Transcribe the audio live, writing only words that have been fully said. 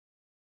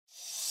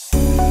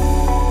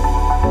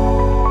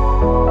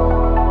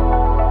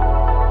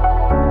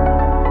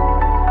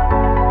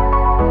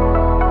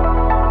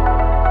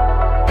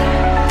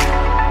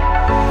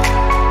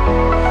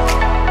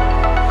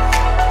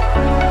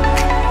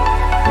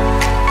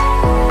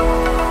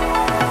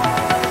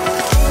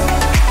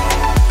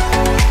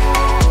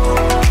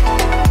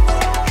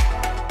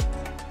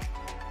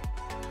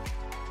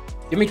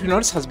Geometry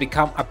nodes has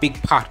become a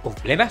big part of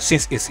Blender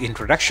since its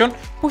introduction,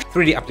 pushed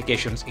 3D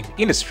applications in the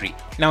industry.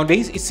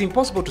 Nowadays, it's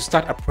impossible to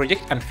start a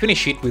project and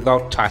finish it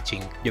without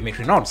touching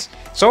geometry nodes.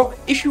 So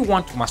if you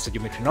want to master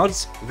geometry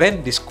nodes,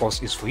 then this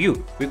course is for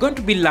you. We're going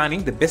to be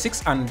learning the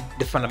basics and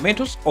the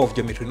fundamentals of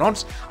geometry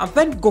nodes, and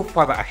then go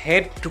further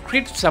ahead to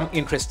create some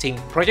interesting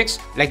projects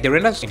like the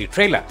renders in the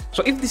trailer.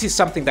 So if this is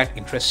something that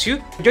interests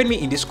you, join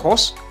me in this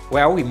course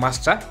where we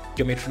master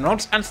geometry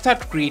nodes and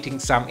start creating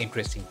some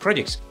interesting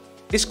projects.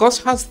 This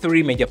course has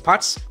 3 major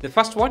parts. The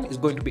first one is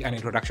going to be an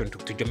introduction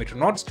to geometry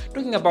nodes,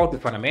 talking about the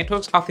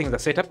fundamentals, how things are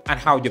set up, and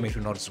how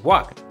geometry nodes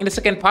work. In the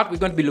second part, we're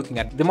going to be looking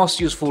at the most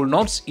useful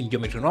nodes in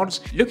geometry nodes,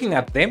 looking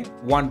at them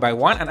one by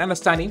one and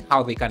understanding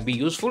how they can be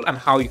useful and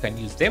how you can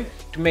use them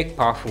to make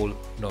powerful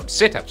node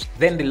setups.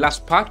 Then the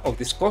last part of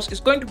this course is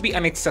going to be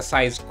an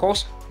exercise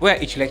course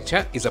where each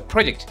lecture is a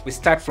project. We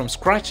start from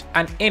scratch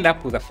and end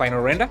up with a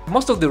final render.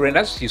 Most of the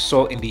renders you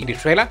saw in the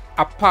trailer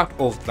are part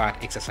of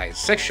that exercise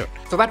section,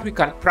 so that we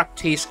can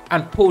practice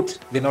and put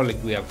the knowledge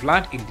we have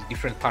learned in the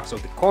different parts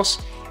of the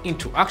course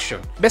into action.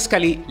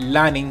 Basically,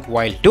 learning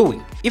while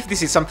doing. If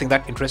this is something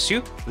that interests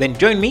you, then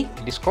join me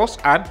in this course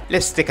and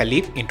let's take a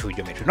leap into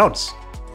geometry nodes.